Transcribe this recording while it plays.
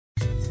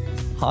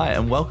Hi,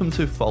 and welcome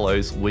to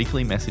Follow's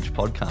weekly message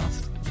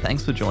podcast.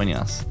 Thanks for joining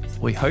us.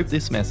 We hope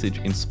this message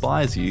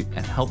inspires you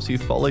and helps you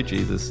follow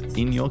Jesus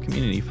in your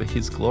community for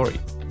his glory.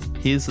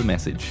 Here's the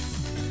message.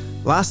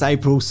 Last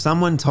April,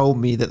 someone told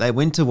me that they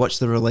went to watch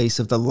the release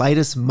of the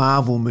latest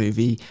Marvel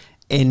movie,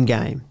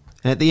 Endgame.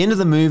 And at the end of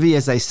the movie,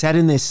 as they sat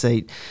in their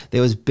seat,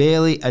 there was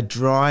barely a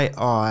dry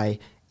eye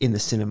in the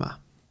cinema.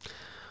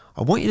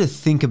 I want you to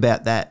think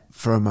about that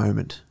for a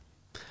moment.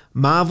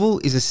 Marvel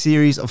is a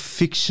series of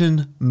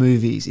fiction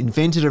movies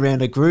invented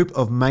around a group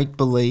of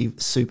make-believe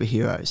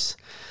superheroes.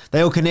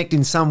 They all connect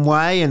in some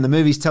way, and the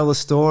movies tell a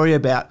story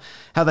about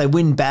how they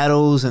win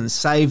battles and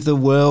save the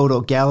world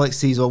or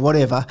galaxies or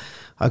whatever.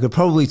 I could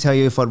probably tell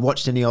you if I'd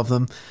watched any of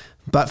them.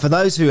 But for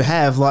those who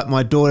have, like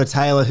my daughter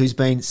Taylor, who's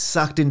been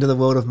sucked into the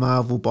world of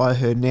Marvel by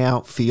her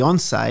now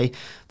fiancé,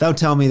 they'll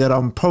tell me that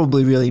I'm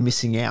probably really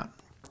missing out.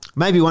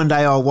 Maybe one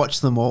day I'll watch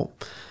them all.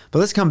 But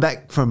let's come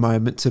back for a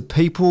moment to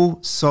people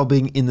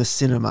sobbing in the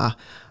cinema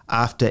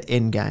after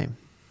Endgame.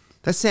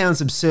 That sounds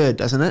absurd,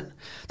 doesn't it?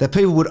 That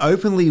people would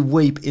openly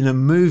weep in a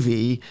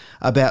movie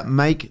about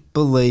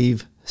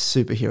make-believe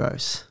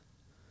superheroes.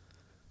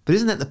 But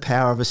isn't that the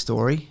power of a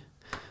story?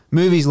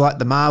 Movies like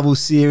the Marvel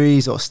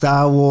series or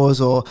Star Wars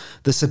or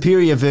the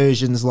superior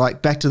versions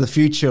like Back to the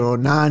Future or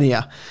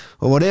Narnia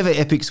or whatever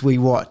epics we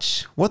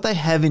watch, what they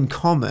have in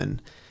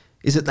common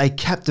is that they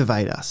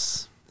captivate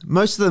us.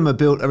 Most of them are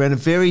built around a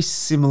very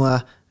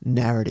similar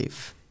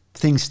narrative.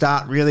 Things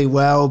start really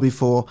well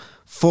before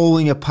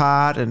falling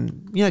apart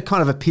and,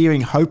 kind of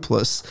appearing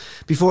hopeless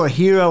before a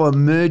hero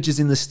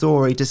emerges in the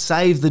story to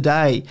save the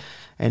day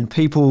and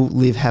people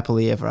live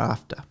happily ever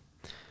after.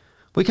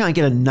 We can't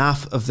get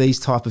enough of these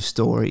type of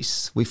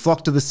stories. We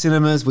flock to the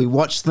cinemas, we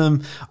watch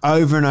them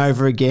over and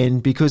over again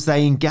because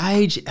they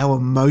engage our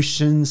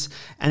emotions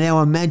and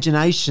our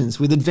imaginations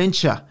with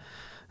adventure.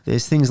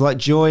 There's things like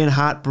joy and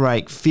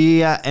heartbreak,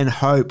 fear and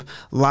hope,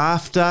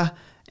 laughter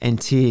and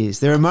tears.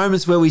 There are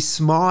moments where we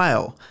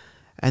smile,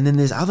 and then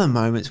there's other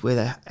moments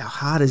where our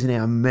heart is in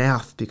our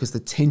mouth because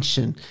the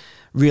tension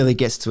really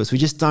gets to us. We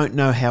just don't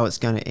know how it's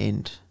going to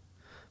end.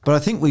 But I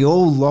think we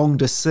all long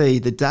to see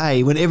the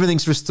day when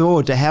everything's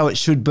restored to how it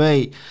should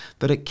be.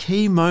 But at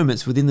key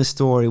moments within the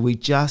story, we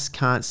just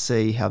can't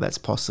see how that's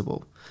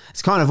possible.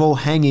 It's kind of all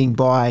hanging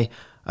by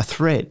a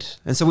thread.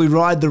 And so we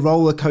ride the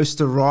roller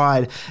coaster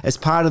ride as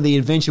part of the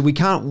adventure. We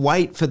can't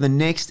wait for the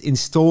next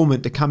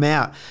installment to come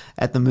out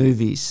at the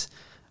movies,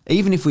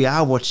 even if we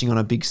are watching on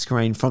a big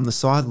screen from the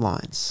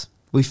sidelines.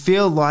 We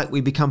feel like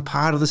we become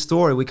part of the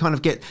story. We kind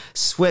of get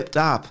swept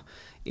up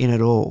in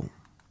it all.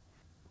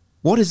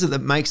 What is it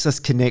that makes us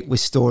connect with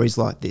stories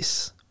like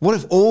this? What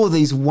if all of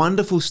these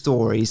wonderful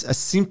stories are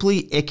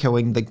simply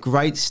echoing the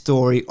great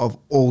story of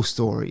all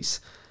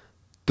stories,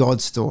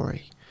 God's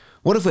story?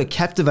 What if we're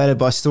captivated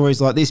by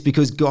stories like this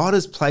because God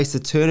has placed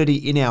eternity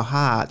in our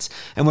hearts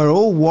and we're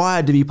all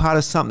wired to be part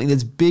of something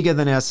that's bigger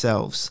than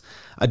ourselves,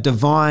 a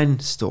divine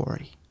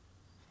story?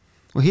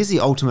 Well, here's the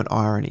ultimate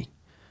irony.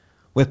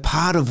 We're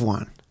part of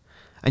one,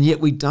 and yet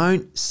we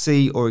don't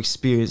see or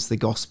experience the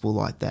gospel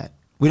like that.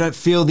 We don't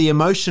feel the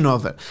emotion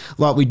of it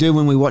like we do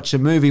when we watch a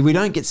movie. We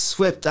don't get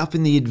swept up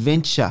in the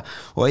adventure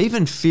or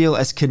even feel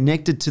as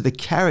connected to the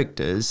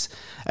characters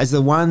as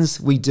the ones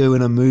we do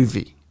in a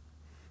movie.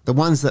 The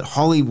ones that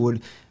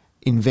Hollywood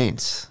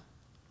invents.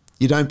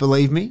 You don't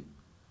believe me?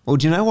 Well,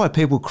 do you know why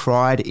people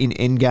cried in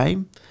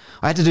Endgame?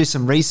 I had to do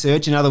some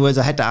research. In other words,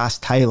 I had to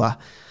ask Taylor.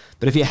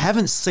 But if you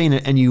haven't seen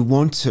it and you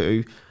want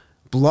to,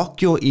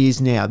 block your ears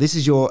now. This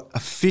is your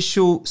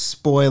official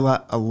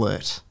spoiler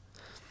alert.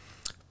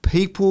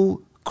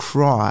 People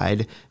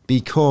cried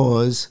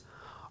because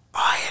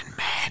Iron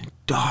Man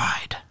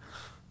died.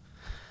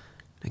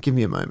 Now give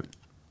me a moment.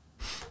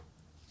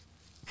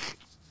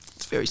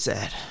 It's very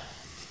sad.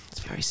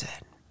 Very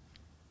sad.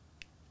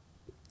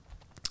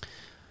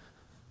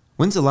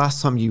 When's the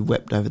last time you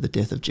wept over the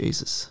death of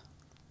Jesus?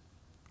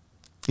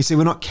 You see,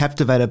 we're not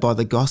captivated by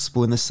the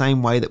gospel in the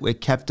same way that we're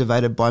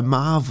captivated by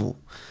Marvel.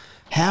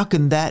 How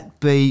can that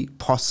be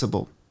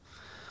possible?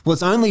 Well,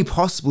 it's only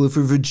possible if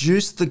we've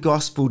reduced the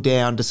gospel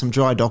down to some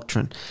dry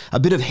doctrine, a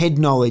bit of head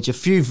knowledge, a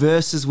few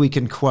verses we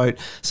can quote,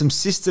 some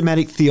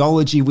systematic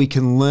theology we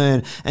can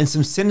learn, and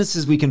some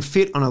sentences we can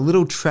fit on a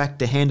little tract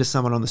to hand to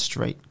someone on the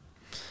street.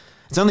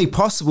 It's only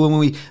possible when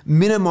we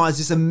minimize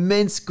this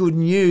immense good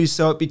news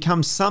so it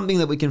becomes something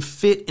that we can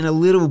fit in a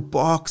little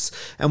box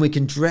and we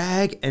can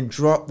drag and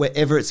drop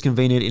wherever it's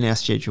convenient in our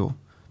schedule.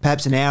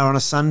 Perhaps an hour on a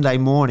Sunday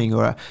morning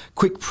or a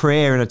quick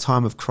prayer in a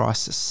time of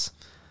crisis.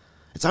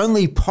 It's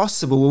only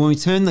possible when we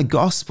turn the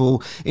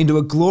gospel into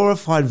a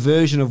glorified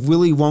version of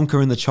Willy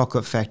Wonka and the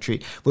Chocolate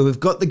Factory, where we've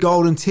got the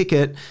golden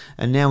ticket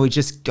and now we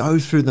just go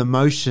through the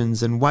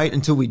motions and wait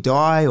until we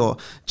die or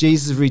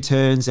Jesus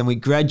returns and we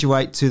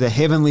graduate to the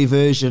heavenly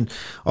version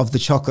of the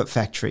Chocolate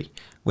Factory,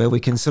 where we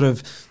can sort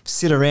of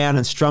sit around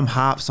and strum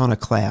harps on a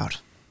cloud.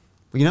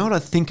 Well, you know what I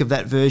think of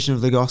that version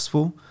of the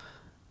gospel?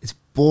 It's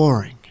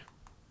boring.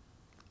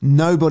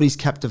 Nobody's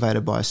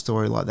captivated by a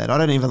story like that. I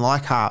don't even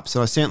like harps,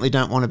 so I certainly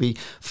don't want to be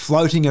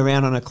floating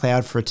around on a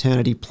cloud for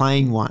eternity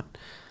playing one.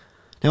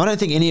 Now, I don't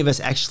think any of us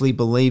actually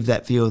believe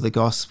that view of the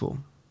gospel,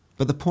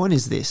 but the point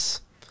is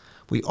this: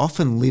 we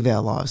often live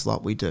our lives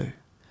like we do,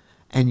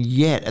 and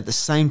yet at the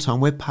same time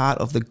we're part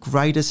of the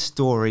greatest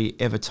story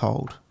ever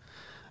told.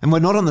 And we're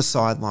not on the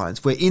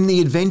sidelines, we're in the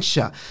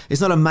adventure.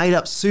 It's not a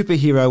made-up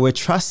superhero we're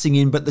trusting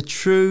in, but the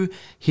true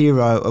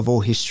hero of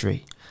all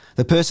history,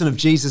 the person of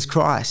Jesus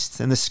Christ.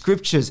 And the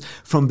scriptures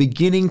from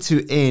beginning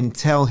to end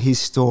tell his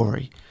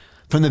story.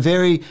 From the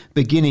very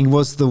beginning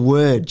was the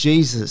Word,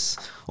 Jesus.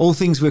 All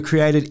things were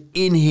created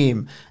in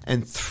him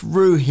and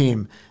through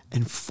him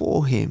and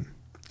for him.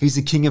 He's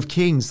the King of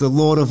Kings, the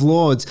Lord of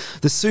Lords,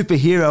 the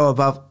superhero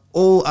above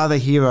all other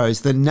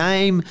heroes, the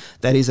name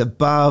that is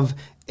above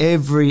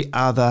every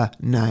other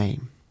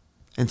name.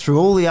 And through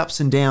all the ups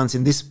and downs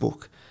in this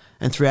book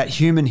and throughout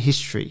human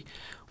history,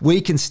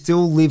 we can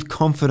still live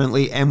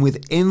confidently and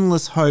with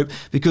endless hope,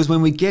 because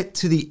when we get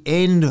to the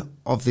end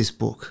of this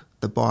book,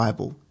 the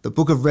Bible, the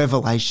book of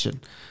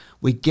Revelation,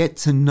 we get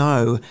to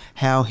know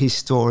how his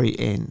story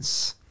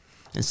ends.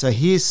 And so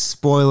here's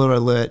spoiler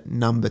alert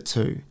number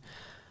 2.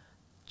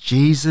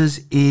 Jesus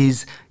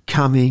is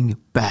coming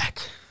back.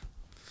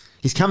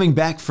 He's coming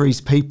back for his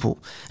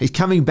people. He's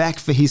coming back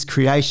for his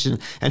creation,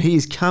 and he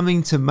is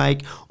coming to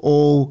make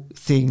all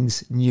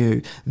things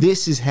new.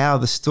 This is how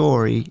the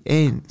story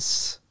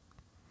ends.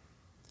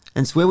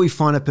 And it's where we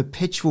find a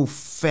perpetual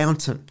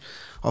fountain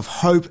of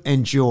hope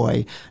and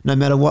joy, no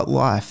matter what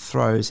life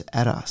throws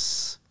at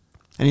us.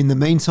 And in the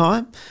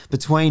meantime,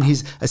 between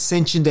his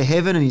ascension to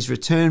heaven and his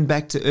return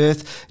back to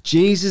earth,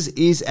 Jesus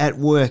is at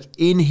work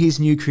in his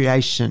new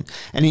creation,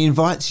 and he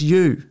invites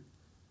you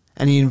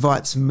and he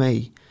invites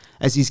me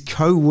as his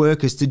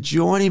co-workers to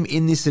join him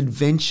in this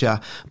adventure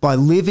by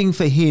living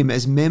for him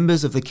as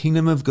members of the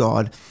kingdom of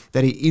God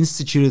that he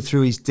instituted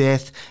through his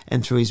death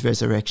and through his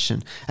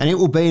resurrection. And it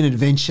will be an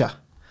adventure.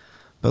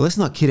 But let's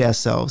not kid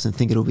ourselves and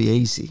think it'll be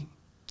easy.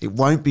 It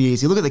won't be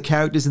easy. Look at the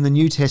characters in the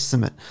New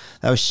Testament.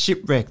 They were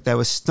shipwrecked, they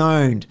were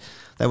stoned,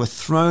 they were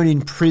thrown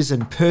in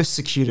prison,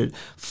 persecuted,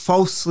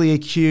 falsely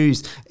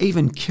accused,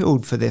 even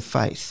killed for their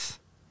faith.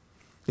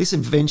 This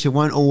adventure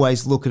won't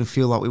always look and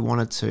feel like we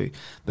want it to,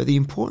 but the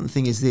important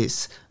thing is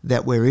this,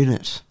 that we're in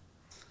it.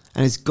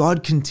 And as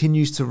God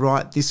continues to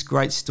write this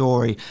great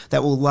story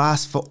that will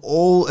last for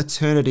all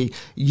eternity,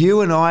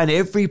 you and I and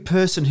every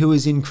person who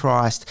is in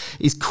Christ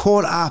is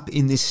caught up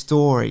in this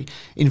story.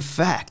 In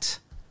fact,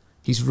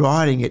 he's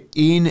writing it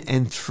in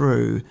and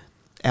through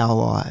our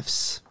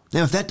lives.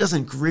 Now, if that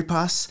doesn't grip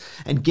us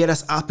and get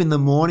us up in the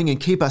morning and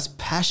keep us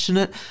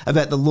passionate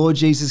about the Lord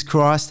Jesus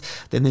Christ,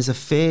 then there's a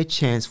fair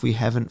chance we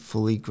haven't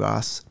fully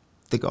grasped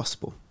the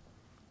gospel.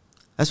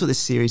 That's what this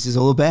series is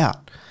all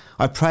about.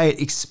 I pray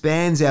it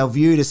expands our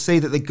view to see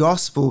that the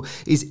gospel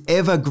is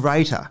ever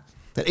greater,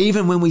 that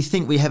even when we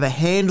think we have a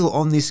handle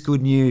on this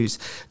good news,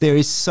 there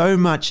is so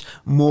much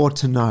more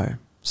to know,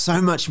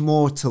 so much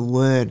more to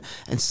learn,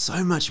 and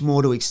so much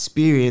more to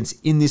experience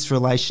in this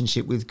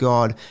relationship with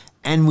God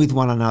and with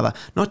one another,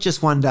 not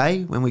just one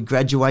day when we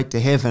graduate to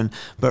heaven,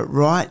 but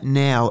right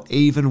now,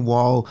 even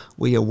while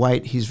we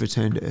await his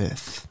return to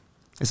earth.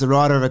 As the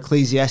writer of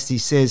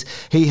Ecclesiastes says,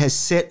 he has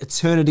set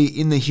eternity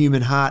in the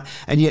human heart,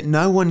 and yet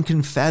no one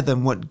can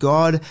fathom what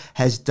God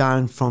has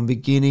done from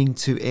beginning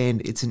to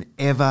end. It's an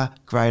ever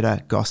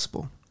greater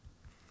gospel.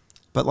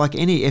 But like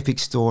any epic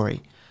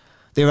story,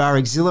 there are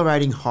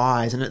exhilarating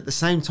highs, and at the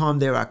same time,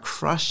 there are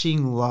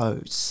crushing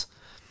lows.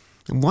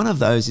 And one of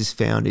those is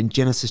found in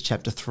Genesis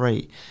chapter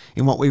 3,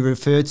 in what we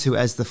refer to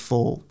as the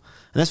fall.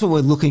 And that's what we're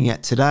looking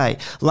at today.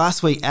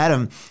 Last week,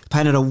 Adam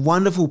painted a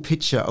wonderful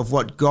picture of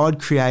what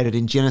God created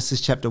in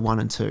Genesis chapter 1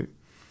 and 2.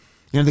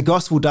 The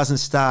gospel doesn't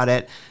start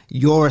at,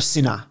 you're a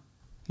sinner.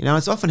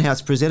 It's often how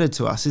it's presented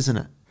to us, isn't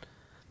it?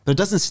 But it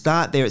doesn't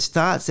start there. It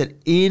starts at,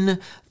 in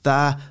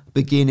the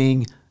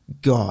beginning,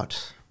 God.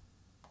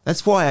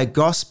 That's why a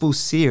gospel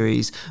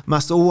series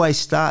must always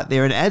start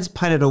there, and Ad's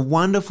painted a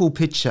wonderful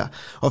picture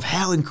of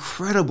how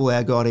incredible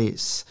our God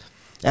is.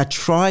 Our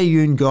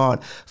triune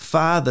God,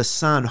 Father,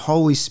 Son,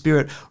 Holy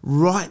Spirit,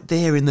 right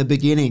there in the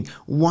beginning.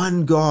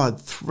 One God,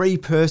 3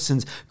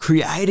 persons,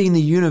 creating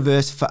the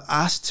universe for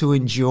us to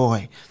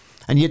enjoy.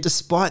 And yet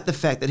despite the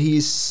fact that he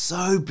is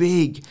so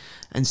big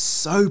and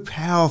so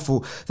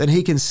powerful that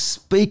he can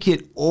speak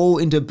it all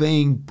into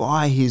being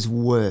by his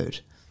word,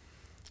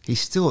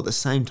 he's still at the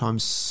same time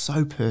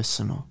so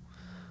personal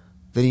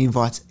that he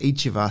invites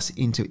each of us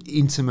into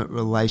intimate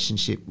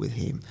relationship with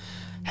him.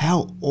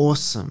 How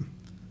awesome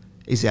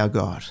is our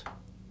God?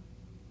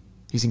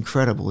 He's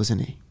incredible, isn't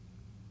he?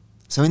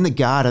 So in the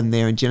garden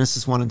there in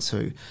Genesis 1 and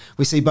 2,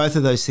 we see both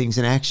of those things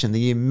in action,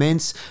 the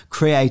immense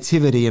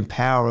creativity and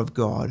power of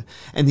God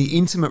and the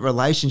intimate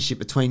relationship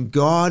between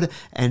God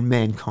and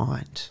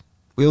mankind.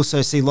 We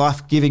also see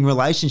life-giving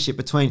relationship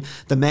between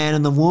the man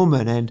and the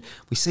woman, and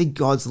we see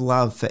God's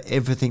love for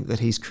everything that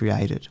he's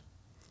created.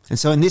 And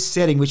so in this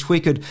setting, which we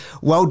could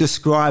well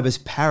describe as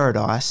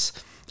paradise,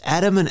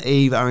 Adam and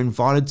Eve are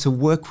invited to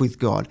work with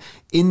God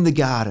in the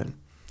garden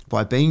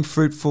by being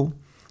fruitful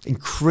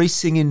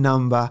increasing in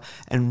number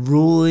and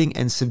ruling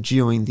and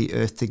subduing the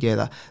earth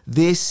together.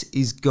 This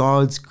is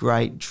God's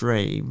great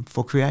dream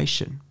for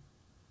creation.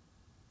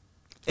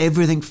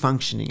 Everything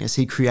functioning as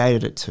he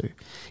created it to,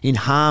 in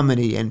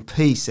harmony and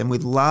peace and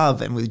with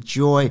love and with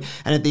joy.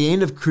 And at the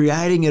end of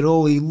creating it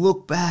all, he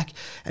looked back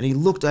and he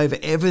looked over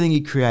everything he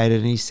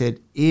created and he said,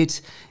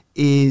 "It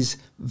is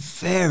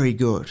very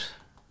good."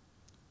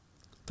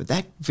 But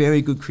that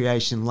very good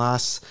creation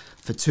lasts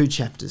for 2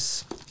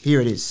 chapters.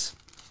 Here it is.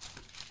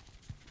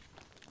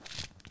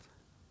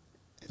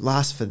 It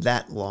lasts for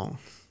that long.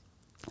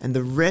 And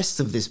the rest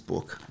of this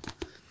book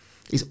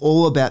is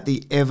all about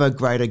the ever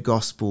greater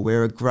gospel,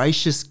 where a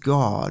gracious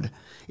God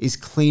is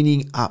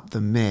cleaning up the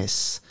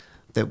mess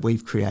that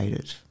we've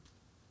created.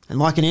 And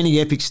like in any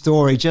epic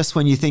story, just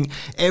when you think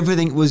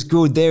everything was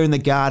good there in the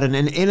garden,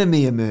 an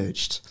enemy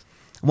emerged.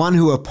 One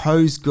who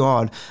opposed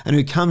God and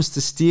who comes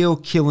to steal,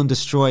 kill and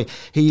destroy.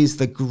 He is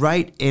the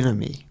great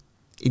enemy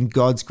in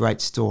God's great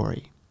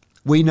story.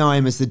 We know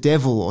him as the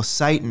devil or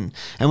Satan.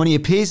 And when he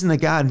appears in the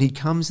garden, he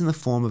comes in the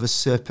form of a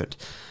serpent.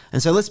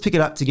 And so let's pick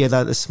it up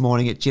together this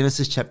morning at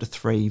Genesis chapter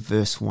 3,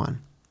 verse 1.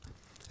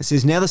 It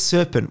says, "Now the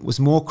serpent was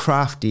more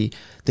crafty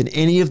than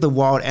any of the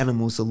wild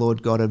animals the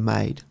Lord God had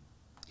made.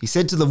 He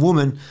said to the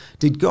woman,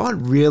 'Did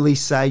God really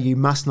say you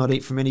must not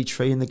eat from any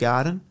tree in the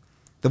garden?'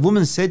 The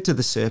woman said to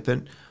the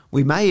serpent,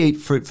 'We may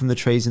eat fruit from the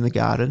trees in the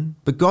garden,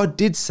 but God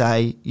did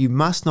say you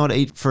must not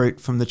eat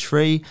fruit from the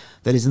tree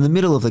that is in the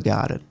middle of the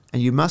garden,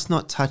 and you must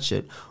not touch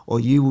it,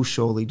 or you will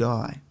surely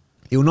die.'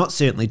 'You will not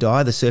certainly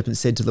die,' the serpent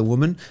said to the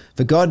woman,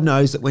 'for God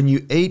knows that when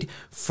you eat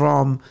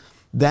from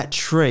that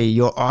tree,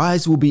 your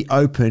eyes will be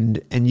opened,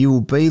 and you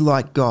will be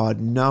like God,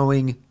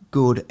 knowing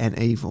good and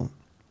evil.'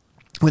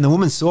 When the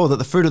woman saw that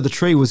the fruit of the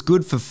tree was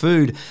good for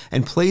food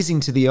and pleasing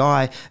to the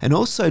eye and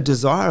also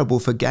desirable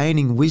for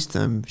gaining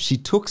wisdom, she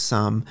took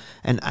some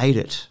and ate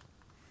it.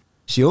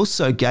 She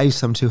also gave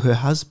some to her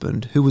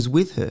husband who was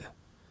with her,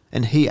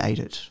 and he ate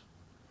it."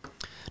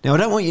 Now, I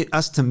don't want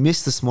us to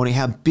miss this morning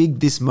how big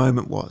this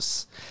moment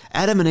was.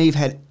 Adam and Eve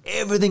had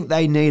everything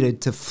they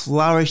needed to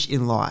flourish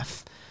in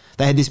life.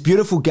 They had this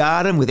beautiful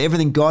garden with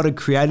everything God had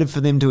created for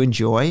them to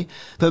enjoy.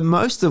 But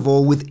most of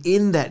all,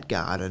 within that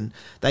garden,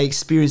 they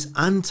experienced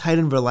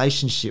untainted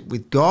relationship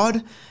with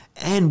God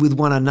and with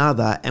one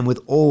another and with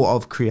all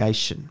of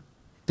creation.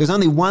 There's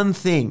only one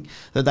thing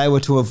that they were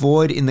to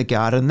avoid in the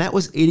garden, and that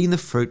was eating the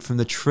fruit from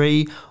the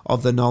tree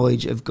of the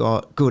knowledge of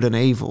God, good and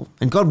evil.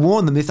 And God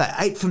warned them if they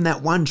ate from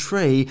that one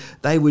tree,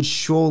 they would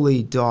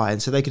surely die.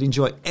 And so they could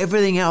enjoy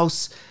everything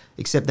else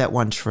except that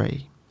one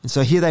tree. And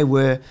so here they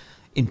were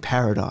in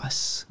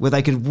paradise, where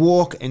they could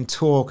walk and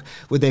talk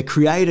with their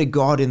creator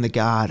God in the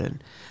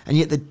garden. And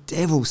yet the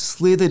devil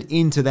slithered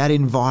into that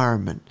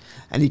environment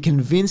and he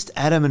convinced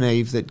Adam and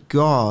Eve that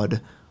God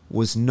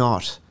was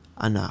not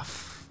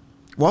enough.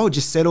 Why would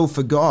you settle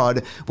for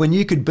God when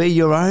you could be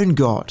your own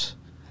God?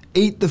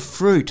 Eat the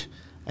fruit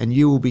and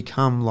you will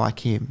become like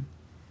him.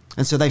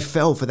 And so they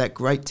fell for that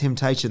great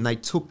temptation. They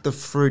took the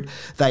fruit,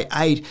 they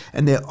ate,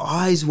 and their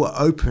eyes were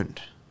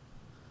opened.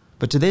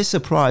 But to their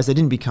surprise, they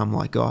didn't become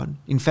like God.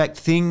 In fact,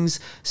 things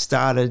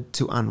started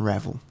to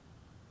unravel.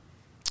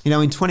 You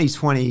know, in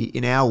 2020,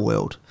 in our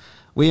world,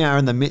 we are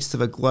in the midst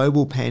of a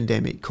global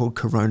pandemic called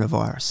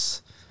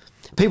coronavirus.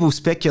 People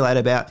speculate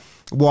about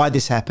why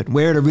this happened,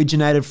 where it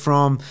originated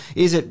from.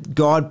 Is it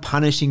God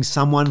punishing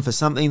someone for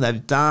something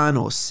they've done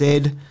or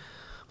said?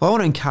 Well, I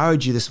want to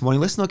encourage you this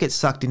morning, let's not get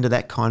sucked into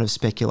that kind of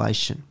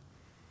speculation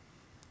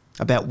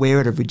about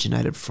where it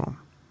originated from.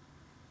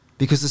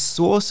 Because the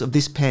source of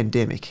this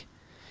pandemic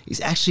is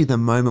actually the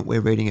moment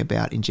we're reading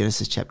about in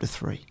Genesis chapter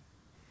 3.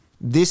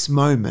 This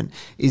moment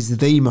is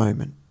the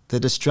moment the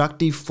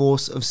destructive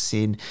force of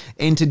sin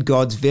entered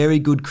God's very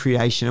good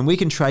creation, and we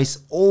can trace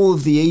all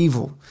of the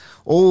evil,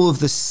 all of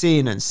the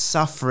sin and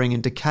suffering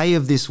and decay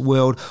of this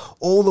world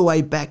all the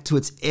way back to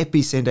its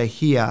epicenter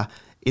here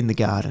in the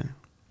garden.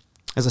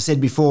 As I said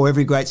before,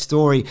 every great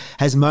story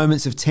has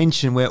moments of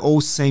tension where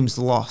all seems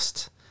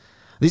lost.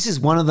 This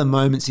is one of the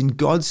moments in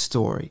God's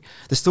story,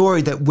 the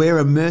story that we're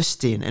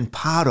immersed in and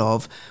part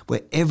of,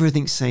 where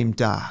everything seemed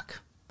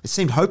dark. It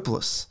seemed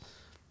hopeless.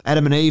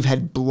 Adam and Eve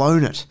had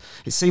blown it.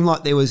 It seemed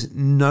like there was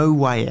no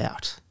way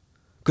out.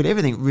 Could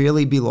everything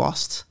really be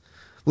lost?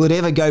 Will it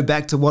ever go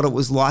back to what it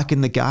was like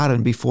in the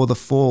garden before the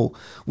fall?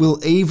 Will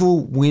evil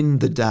win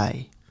the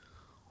day?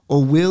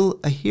 Or will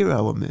a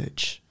hero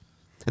emerge?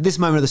 At this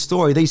moment of the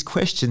story, these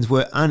questions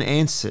were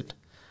unanswered.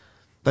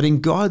 But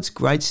in God's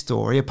great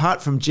story,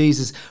 apart from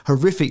Jesus'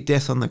 horrific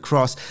death on the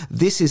cross,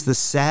 this is the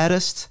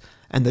saddest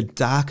and the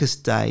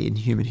darkest day in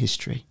human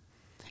history.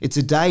 It's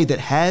a day that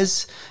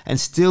has and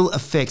still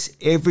affects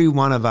every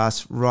one of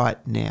us right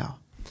now.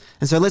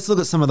 And so let's look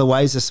at some of the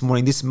ways this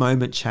morning this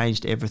moment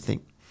changed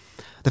everything.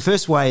 The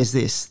first way is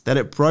this, that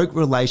it broke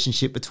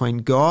relationship between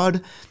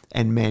God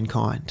and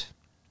mankind.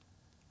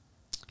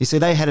 You see,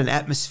 they had an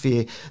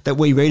atmosphere that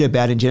we read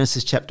about in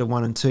Genesis chapter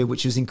 1 and 2,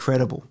 which was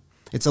incredible.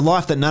 It's a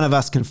life that none of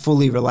us can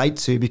fully relate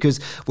to because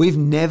we've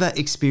never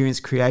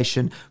experienced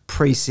creation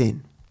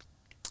pre-sin.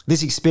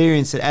 This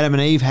experience that Adam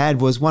and Eve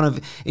had was one of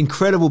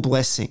incredible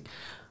blessing.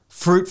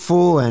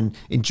 Fruitful and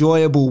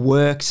enjoyable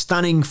work,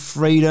 stunning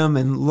freedom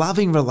and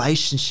loving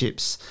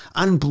relationships,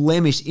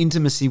 unblemished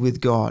intimacy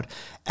with God.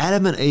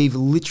 Adam and Eve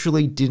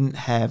literally didn't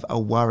have a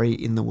worry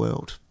in the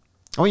world.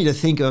 I want you to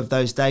think of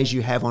those days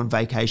you have on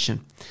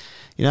vacation.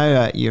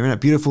 You're in a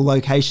beautiful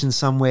location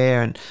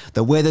somewhere and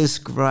the weather's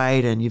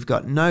great and you've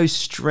got no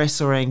stress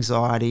or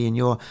anxiety and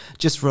you're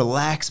just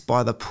relaxed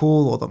by the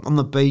pool or on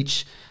the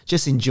beach,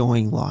 just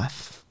enjoying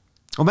life.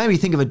 Or maybe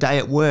think of a day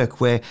at work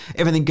where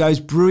everything goes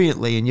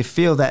brilliantly and you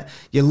feel that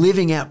you're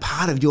living out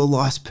part of your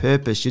life's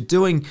purpose. You're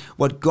doing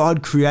what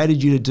God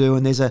created you to do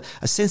and there's a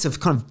sense of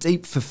kind of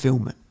deep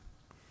fulfillment.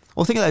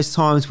 Or think of those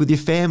times with your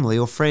family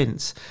or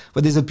friends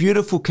where there's a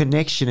beautiful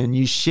connection and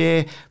you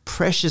share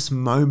precious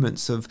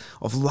moments of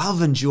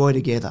love and joy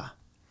together.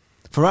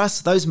 For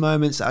us, those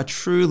moments are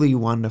truly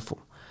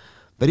wonderful,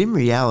 but in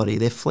reality,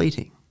 they're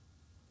fleeting.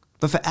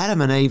 But for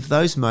Adam and Eve,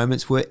 those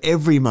moments were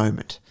every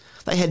moment.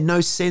 They had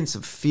no sense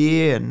of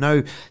fear and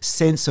no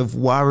sense of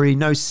worry,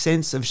 no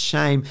sense of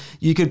shame.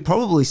 You could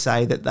probably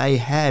say that they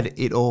had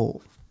it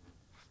all.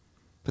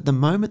 But the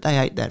moment they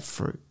ate that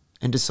fruit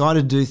and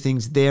decided to do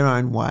things their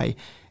own way,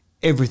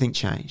 everything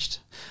changed.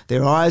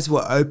 Their eyes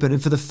were open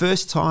and for the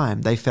first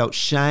time they felt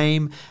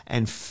shame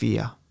and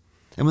fear.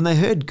 And when they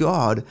heard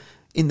God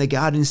in the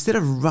garden, instead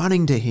of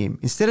running to him,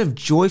 instead of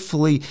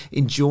joyfully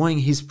enjoying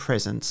his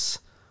presence,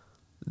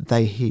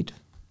 they hid.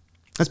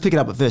 Let's pick it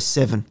up at verse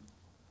 7.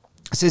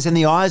 It says, "And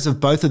the eyes of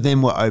both of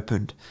them were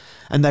opened,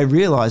 and they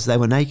realized they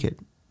were naked.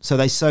 So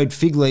they sewed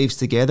fig leaves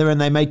together,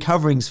 and they made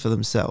coverings for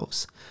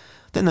themselves.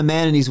 Then the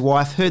man and his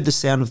wife heard the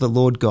sound of the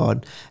Lord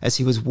God as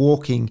he was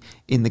walking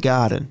in the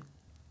garden.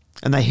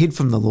 And they hid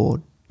from the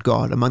Lord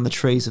God among the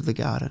trees of the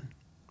garden.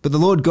 But the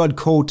Lord God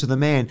called to the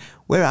man,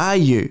 'Where are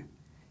you?'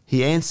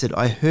 He answered,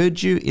 'I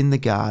heard you in the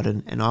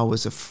garden, and I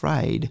was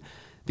afraid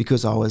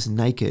because I was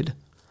naked.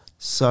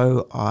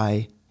 So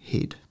I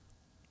hid.'"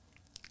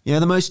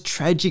 The most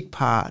tragic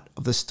part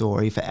of the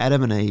story for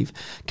Adam and Eve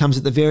comes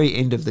at the very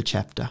end of the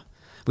chapter.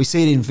 We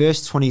see it in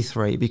verse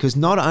 23, because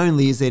not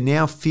only is there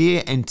now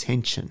fear and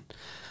tension,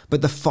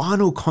 but the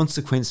final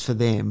consequence for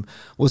them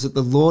was that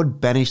the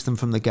Lord banished them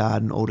from the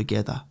garden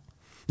altogether.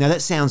 Now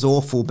that sounds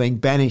awful, being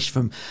banished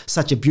from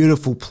such a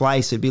beautiful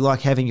place. It'd be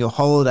like having your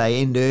holiday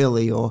end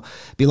early, or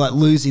be like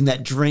losing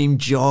that dream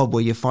job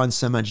where you find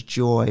so much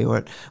joy, or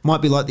it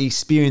might be like the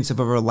experience of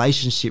a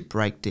relationship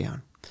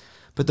breakdown.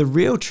 But the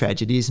real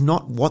tragedy is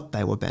not what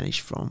they were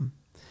banished from.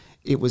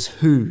 It was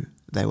who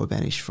they were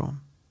banished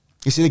from.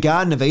 You see, the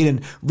Garden of Eden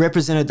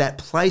represented that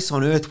place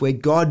on earth where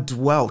God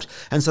dwelt.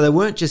 And so they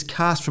weren't just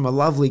cast from a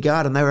lovely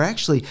garden, they were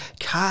actually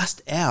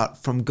cast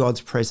out from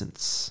God's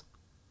presence.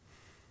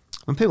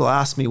 When people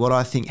ask me what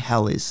I think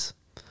hell is,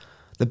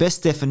 the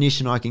best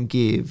definition I can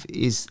give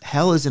is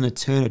hell is an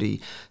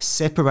eternity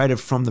separated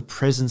from the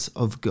presence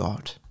of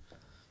God.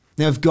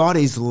 Now, if God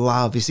is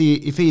love, if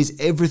he is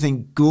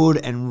everything good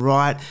and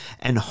right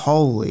and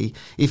holy,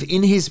 if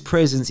in his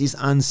presence is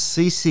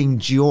unceasing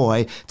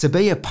joy, to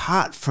be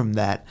apart from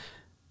that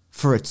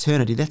for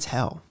eternity, that's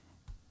hell.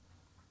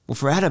 Well,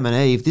 for Adam and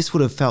Eve, this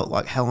would have felt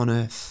like hell on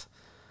earth.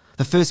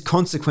 The first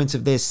consequence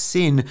of their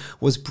sin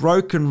was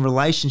broken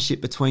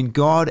relationship between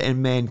God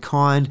and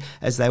mankind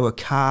as they were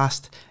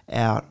cast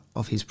out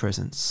of his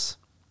presence.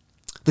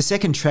 The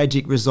second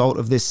tragic result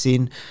of this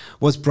sin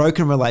was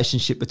broken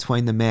relationship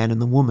between the man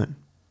and the woman.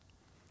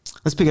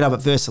 Let's pick it up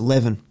at verse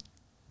 11.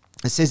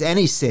 It says, "And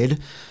he said,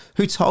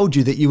 'Who told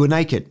you that you were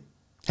naked?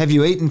 Have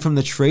you eaten from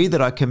the tree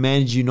that I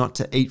commanded you not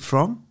to eat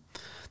from?'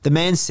 The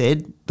man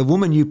said, 'The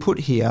woman you put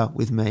here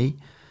with me,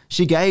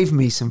 she gave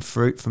me some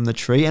fruit from the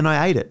tree and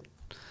I ate it.'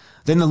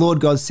 Then the Lord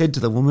God said to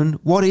the woman,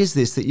 'What is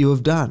this that you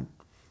have done?'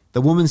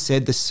 The woman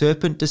said, 'The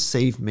serpent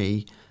deceived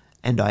me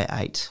and I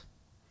ate.'"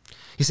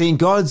 You see, in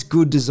God's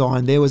good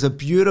design, there was a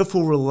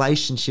beautiful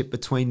relationship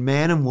between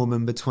man and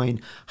woman,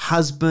 between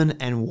husband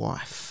and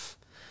wife.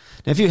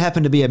 Now, if you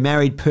happen to be a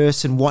married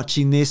person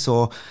watching this,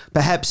 or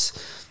perhaps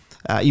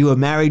you were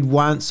married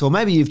once, or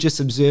maybe you've just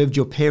observed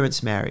your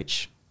parents'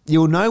 marriage,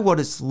 you'll know what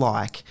it's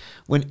like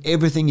when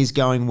everything is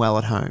going well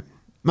at home.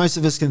 Most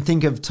of us can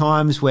think of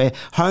times where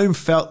home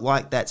felt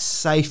like that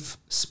safe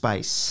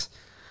space.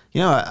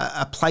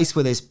 A place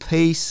where there's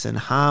peace and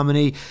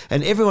harmony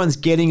and everyone's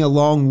getting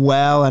along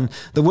well. And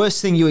the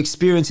worst thing you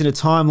experience in a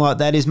time like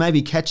that is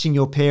maybe catching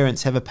your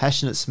parents have a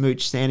passionate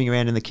smooch standing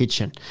around in the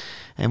kitchen.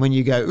 And when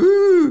you go,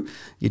 ooh,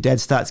 your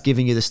dad starts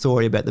giving you the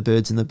story about the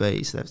birds and the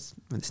bees.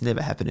 That's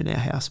never happened in our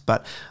house.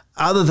 But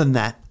other than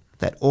that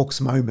aux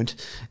moment,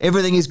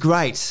 everything is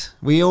great.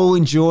 We all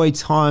enjoy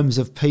times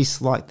of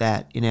peace like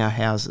that in our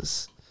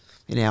houses,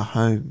 in our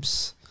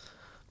homes.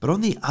 But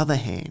on the other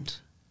hand,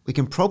 we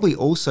can probably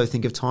also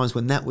think of times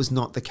when that was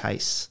not the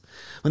case.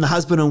 When the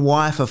husband and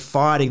wife are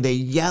fighting, they're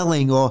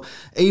yelling, or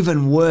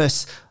even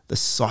worse, the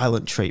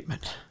silent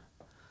treatment.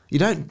 You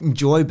don't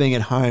enjoy being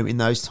at home in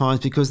those times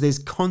because there's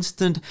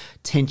constant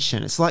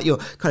tension. It's like you're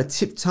kind of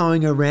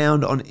tiptoeing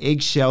around on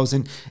eggshells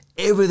and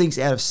everything's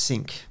out of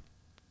sync.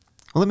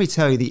 Well, let me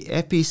tell you, the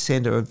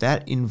epicenter of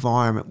that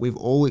environment we've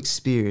all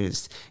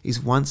experienced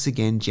is once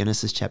again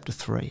Genesis chapter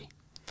 3.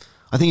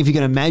 I think if you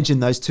can imagine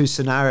those two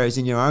scenarios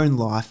in your own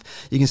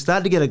life, you can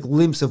start to get a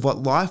glimpse of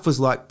what life was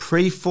like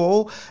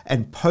pre-fall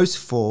and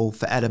post-fall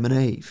for Adam and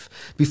Eve.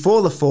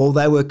 Before the fall,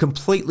 they were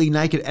completely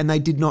naked and they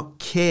did not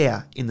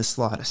care in the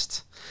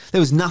slightest.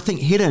 There was nothing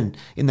hidden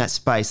in that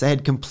space. They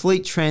had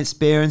complete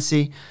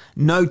transparency,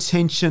 no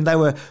tension. They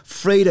were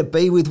free to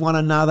be with one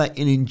another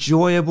in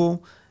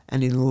enjoyable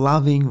and in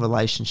loving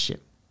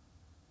relationship.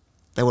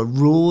 They were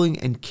ruling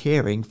and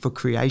caring for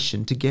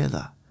creation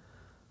together.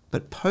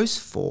 But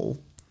post-fall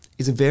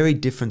is a very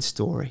different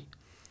story.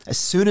 As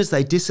soon as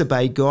they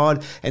disobey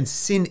God and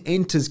sin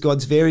enters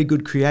God's very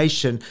good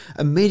creation,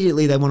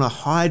 immediately they want to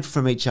hide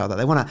from each other.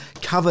 They want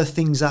to cover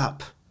things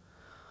up.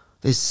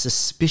 There's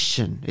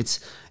suspicion. It's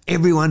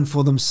everyone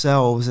for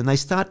themselves, and they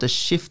start to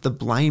shift the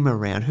blame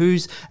around.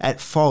 Who's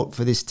at fault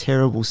for this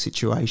terrible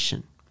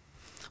situation?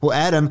 Well,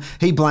 Adam,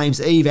 he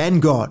blames Eve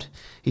and God.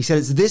 He said,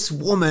 it's this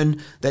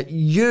woman that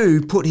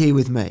you put here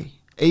with me.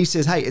 Eve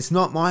says, hey, it's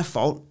not my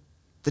fault.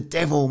 The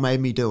devil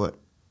made me do it.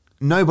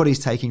 Nobody's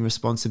taking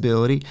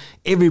responsibility.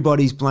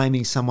 Everybody's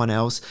blaming someone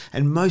else.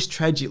 And most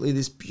tragically,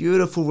 this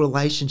beautiful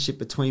relationship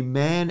between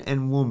man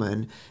and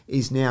woman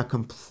is now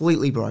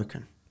completely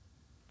broken.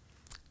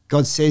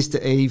 God says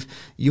to Eve,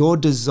 your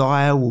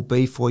desire will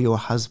be for your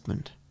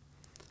husband,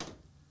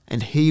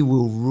 and he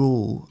will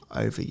rule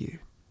over you.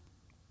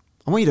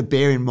 I want you to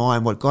bear in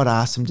mind what God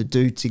asked them to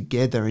do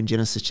together in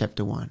Genesis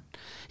chapter 1.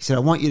 He said, I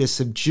want you to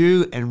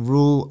subdue and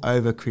rule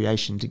over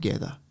creation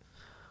together.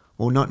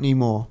 Well, not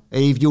anymore.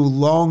 Eve, you'll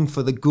long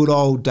for the good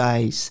old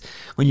days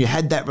when you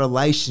had that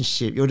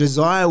relationship. Your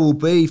desire will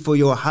be for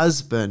your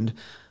husband,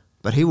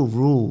 but he will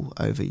rule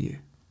over you.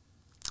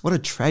 What a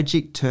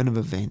tragic turn of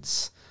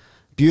events.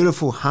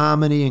 Beautiful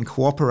harmony and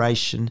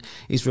cooperation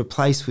is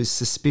replaced with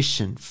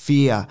suspicion,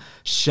 fear,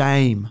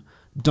 shame,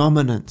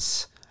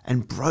 dominance,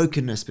 and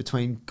brokenness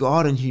between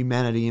God and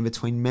humanity and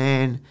between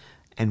man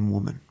and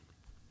woman.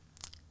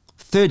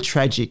 Third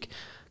tragic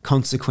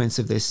consequence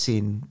of their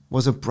sin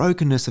was a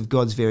brokenness of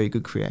God's very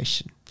good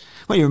creation.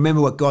 Well, you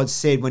remember what God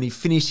said when he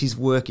finished his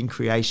work in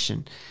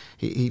creation.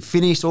 He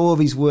finished all of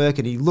his work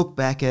and he looked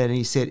back at it and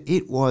he said,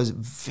 it was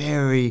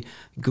very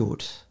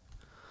good.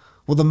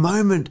 Well, the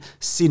moment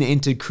sin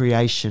entered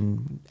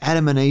creation,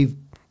 Adam and Eve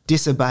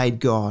disobeyed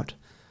God.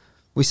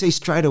 We see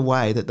straight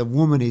away that the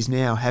woman is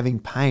now having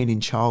pain in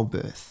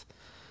childbirth.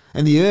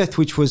 And the earth,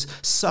 which was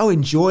so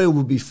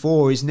enjoyable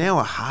before, is now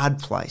a hard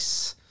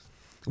place.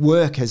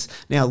 Work has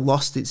now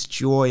lost its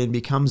joy and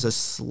becomes a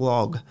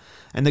slog.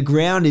 And the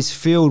ground is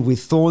filled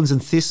with thorns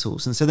and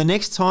thistles. And so the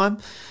next time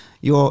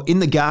you're in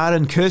the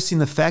garden cursing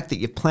the fact that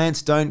your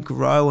plants don't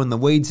grow and the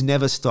weeds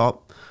never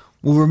stop,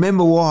 well,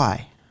 remember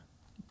why.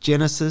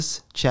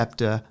 Genesis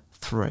chapter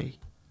 3.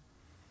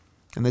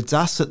 And the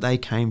dust that they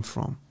came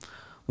from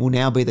will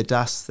now be the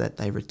dust that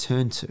they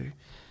return to,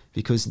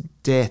 because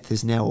death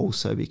has now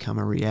also become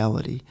a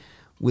reality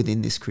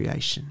within this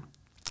creation.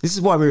 This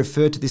is why we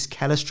refer to this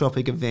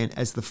catastrophic event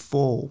as the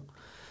fall,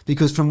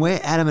 because from where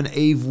Adam and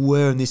Eve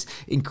were in this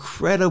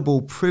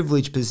incredible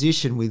privileged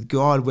position with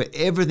God, where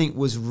everything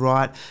was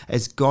right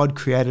as God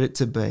created it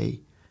to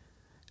be,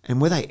 and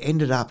where they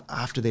ended up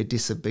after their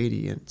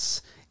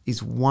disobedience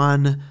is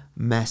one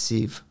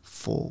massive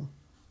fall.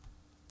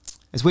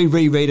 As we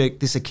reread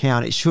this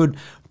account, it should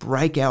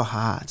break our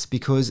hearts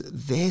because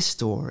their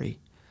story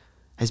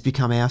has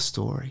become our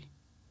story.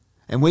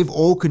 And we've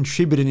all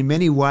contributed in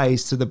many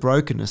ways to the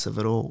brokenness of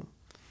it all.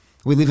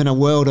 We live in a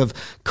world of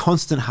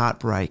constant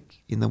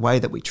heartbreak in the way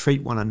that we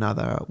treat one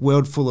another, a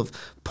world full of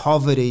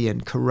poverty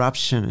and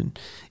corruption and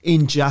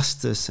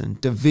injustice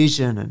and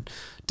division and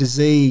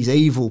disease,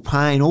 evil,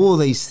 pain, all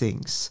these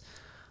things.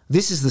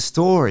 This is the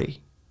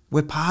story.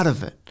 We're part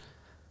of it.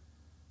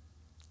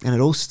 And it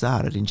all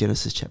started in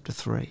Genesis chapter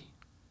 3.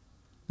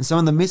 And so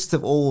in the midst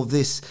of all of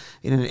this,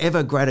 in an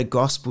ever greater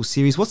gospel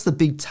series, what's the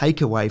big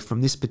takeaway from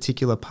this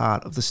particular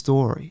part of the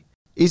story?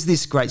 Is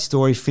this great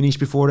story finished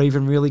before it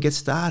even really gets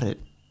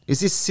started? Is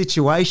this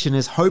situation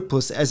as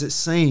hopeless as it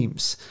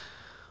seems?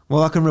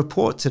 Well, I can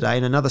report today,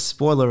 in another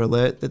spoiler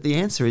alert, that the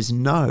answer is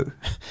no,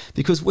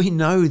 because we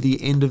know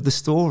the end of the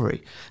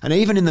story. And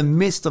even in the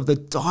midst of the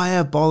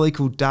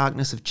diabolical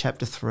darkness of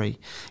chapter 3,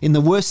 in the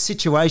worst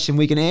situation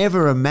we can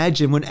ever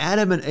imagine, when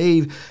Adam and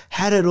Eve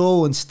had it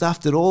all and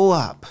stuffed it all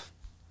up,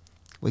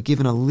 we're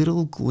given a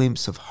little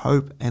glimpse of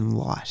hope and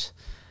light.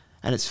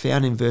 And it's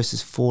found in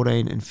verses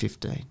 14 and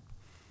 15.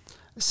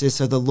 It says,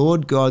 so the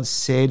Lord God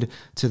said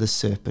to the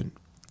serpent,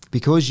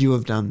 because you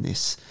have done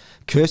this,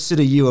 cursed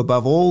are you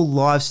above all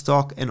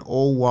livestock and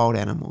all wild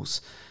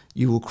animals.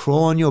 You will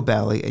crawl on your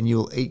belly and you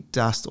will eat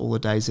dust all the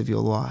days of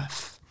your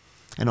life.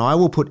 And I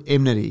will put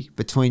enmity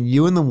between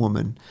you and the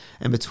woman,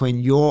 and between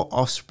your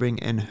offspring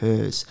and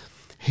hers.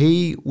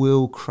 He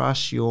will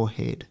crush your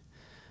head,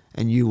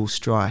 and you will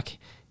strike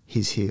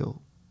his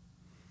heel.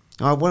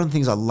 Now, one of the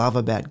things I love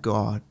about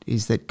God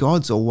is that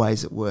God's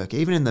always at work.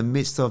 Even in the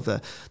midst of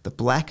the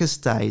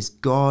blackest days,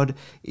 God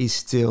is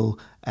still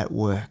at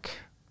work.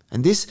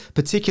 And this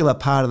particular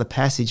part of the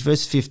passage,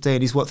 verse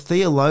 15, is what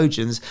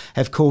theologians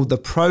have called the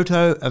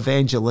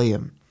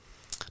proto-evangelium.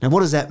 Now,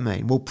 what does that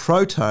mean? Well,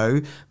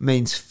 proto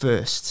means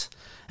first,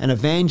 and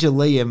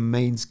evangelium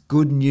means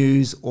good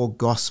news or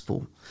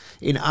gospel.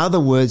 In other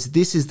words,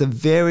 this is the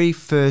very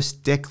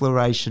first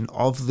declaration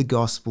of the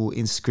gospel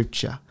in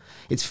Scripture.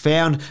 It's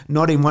found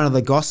not in one of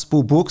the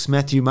gospel books,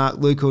 Matthew, Mark,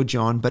 Luke, or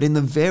John, but in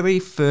the very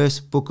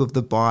first book of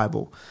the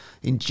Bible,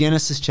 in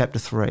Genesis chapter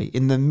 3,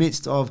 in the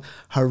midst of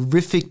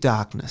horrific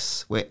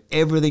darkness, where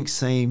everything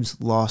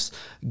seems lost,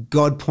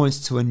 God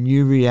points to a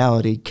new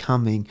reality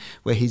coming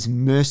where his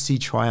mercy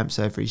triumphs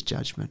over his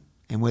judgment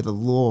and where the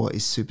law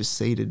is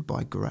superseded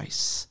by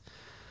grace.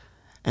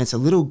 And it's a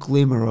little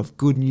glimmer of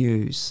good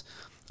news,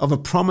 of a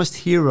promised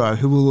hero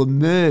who will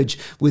emerge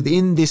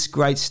within this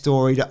great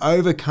story to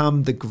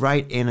overcome the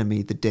great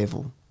enemy, the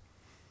devil.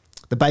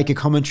 The Baker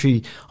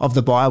commentary of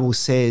the Bible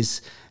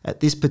says, at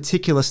this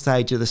particular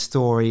stage of the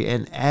story,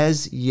 an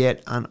as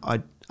yet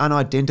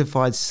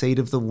unidentified seed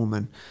of the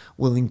woman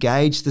will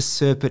engage the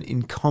serpent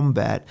in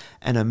combat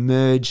and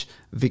emerge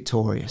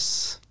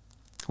victorious.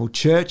 Well,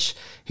 church,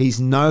 he's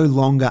no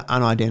longer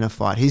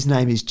unidentified. His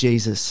name is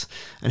Jesus,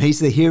 and he's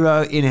the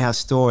hero in our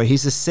story.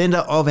 He's the center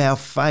of our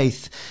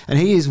faith, and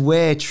he is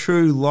where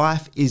true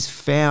life is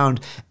found,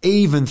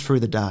 even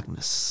through the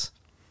darkness.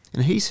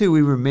 And he's who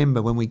we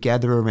remember when we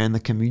gather around the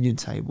communion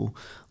table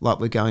like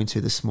we're going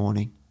to this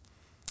morning.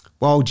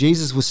 While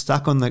Jesus was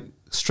struck on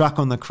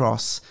the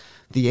cross,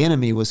 the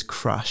enemy was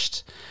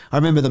crushed. I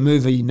remember the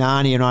movie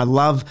Narnia, and I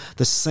love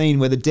the scene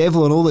where the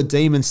devil and all the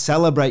demons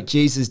celebrate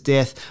Jesus'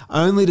 death,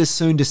 only to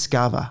soon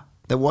discover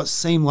that what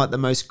seemed like the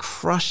most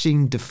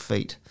crushing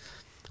defeat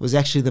was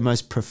actually the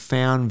most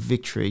profound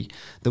victory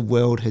the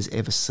world has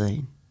ever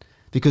seen.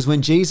 Because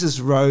when Jesus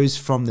rose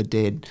from the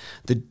dead,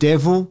 the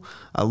devil,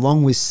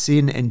 along with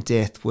sin and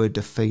death, were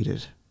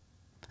defeated.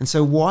 And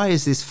so why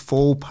is this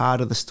fall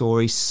part of the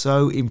story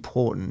so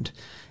important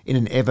in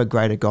an ever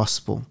greater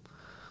gospel?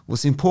 Well,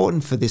 it's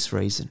important for this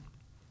reason.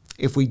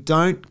 If we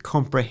don't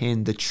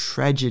comprehend the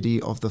tragedy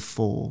of the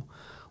fall,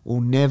 we'll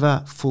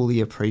never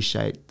fully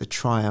appreciate the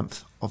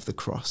triumph of the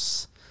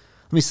cross.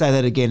 Let me say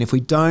that again. If we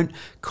don't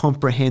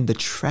comprehend the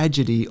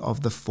tragedy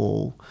of the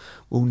fall,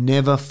 we'll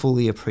never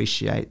fully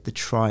appreciate the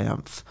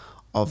triumph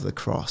of the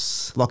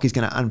cross. Lockie's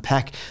going to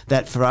unpack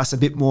that for us a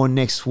bit more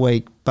next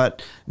week,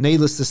 but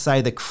needless to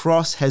say, the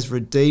cross has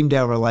redeemed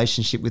our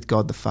relationship with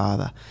God the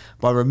Father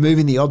by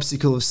removing the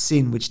obstacle of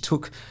sin which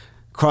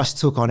Christ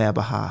took on our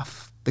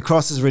behalf. The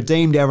cross has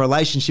redeemed our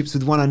relationships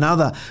with one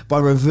another by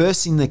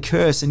reversing the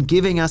curse and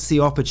giving us the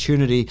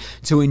opportunity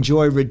to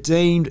enjoy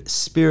redeemed,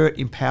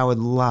 spirit-empowered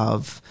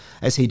love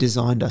as he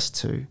designed us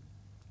to.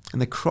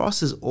 And the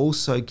cross has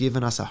also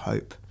given us a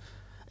hope,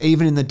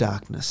 even in the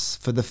darkness,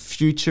 for the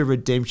future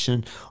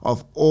redemption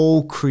of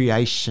all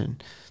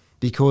creation,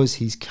 because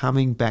he's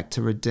coming back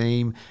to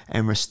redeem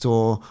and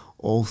restore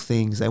all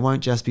things. They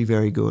won't just be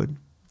very good,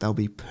 they'll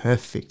be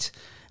perfect,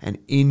 and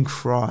in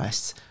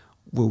Christ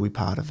we'll be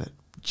part of it.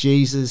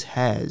 Jesus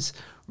has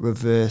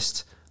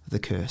reversed the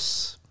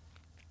curse.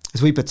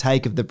 As we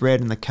partake of the bread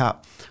and the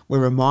cup, we're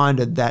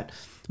reminded that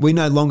we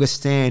no longer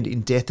stand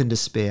in death and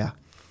despair,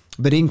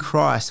 but in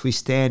Christ we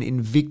stand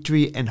in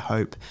victory and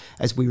hope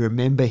as we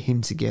remember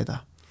him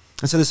together.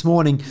 And so this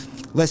morning,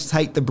 let's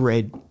take the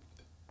bread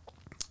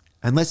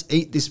and let's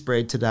eat this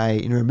bread today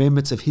in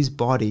remembrance of his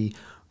body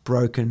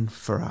broken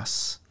for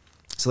us.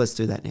 So let's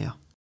do that now.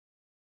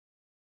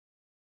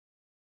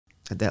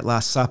 At that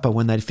Last Supper,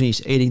 when they'd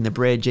finished eating the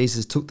bread,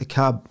 Jesus took the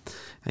cup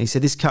and he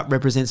said, "This cup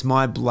represents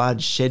my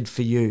blood shed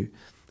for you.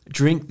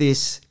 Drink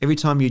this every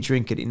time you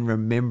drink it in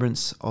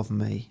remembrance of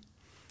me."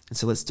 And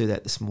so let's do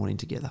that this morning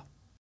together.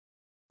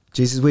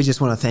 Jesus, we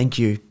just want to thank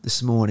you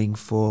this morning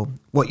for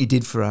what you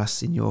did for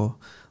us in your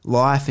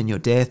life, in your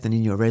death, and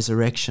in your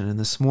resurrection. And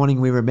this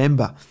morning we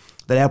remember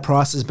that our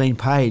price has been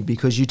paid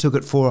because you took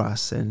it for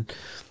us. And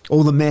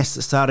all the mess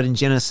that started in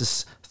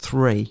Genesis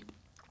 3,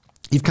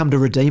 you've come to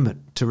redeem it,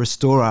 to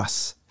restore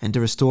us, and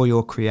to restore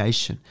your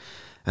creation.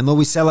 And Lord,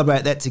 we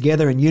celebrate that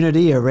together in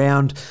unity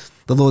around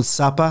the Lord's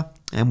Supper,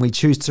 and we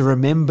choose to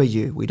remember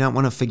you. We don't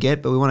want to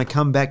forget, but we want to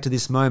come back to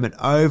this moment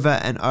over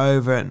and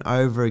over and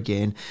over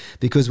again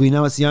because we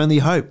know it's the only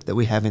hope that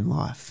we have in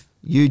life.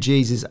 You,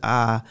 Jesus,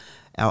 are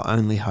our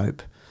only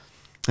hope.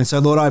 And so,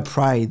 Lord, I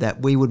pray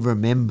that we would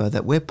remember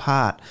that we're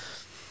part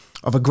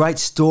of a great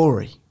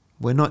story.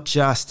 We're not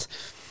just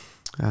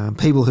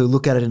people who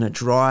look at it in a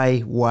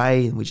dry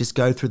way and we just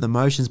go through the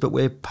motions, but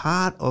we're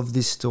part of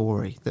this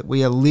story, that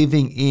we are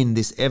living in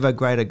this ever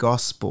greater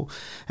gospel,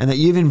 and that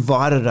you've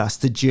invited us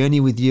to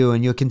journey with you,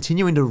 and you're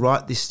continuing to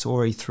write this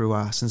story through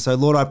us. And so,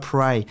 Lord, I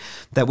pray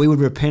that we would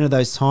repent of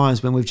those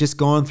times when we've just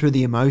gone through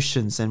the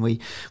emotions and we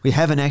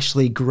haven't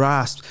actually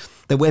grasped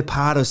that we're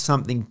part of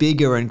something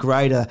bigger and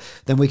greater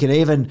than we can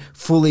even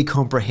fully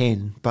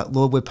comprehend. But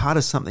Lord, we're part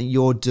of something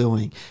you're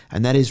doing,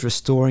 and that is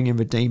restoring and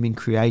redeeming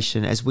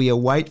creation as we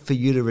await for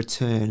you to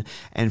return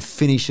and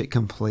finish it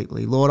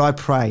completely. Lord, I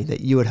pray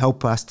that you would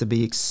help us to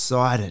be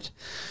excited,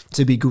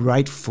 to be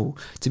grateful,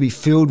 to be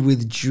filled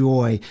with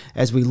joy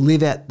as we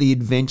live out the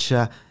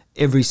adventure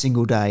every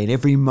single day, in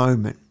every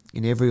moment,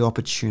 in every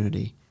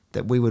opportunity,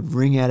 that we would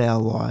ring out our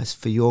lives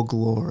for your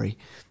glory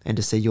and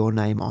to see your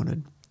name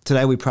honoured.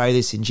 Today we pray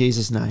this in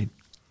Jesus' name.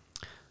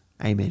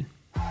 Amen.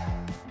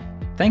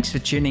 Thanks for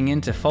tuning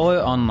in to Follow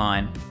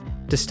Online.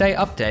 To stay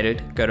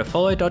updated, go to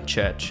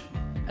follow.church.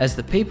 As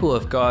the people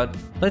of God,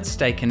 let's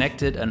stay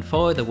connected and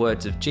follow the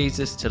words of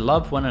Jesus to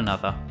love one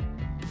another.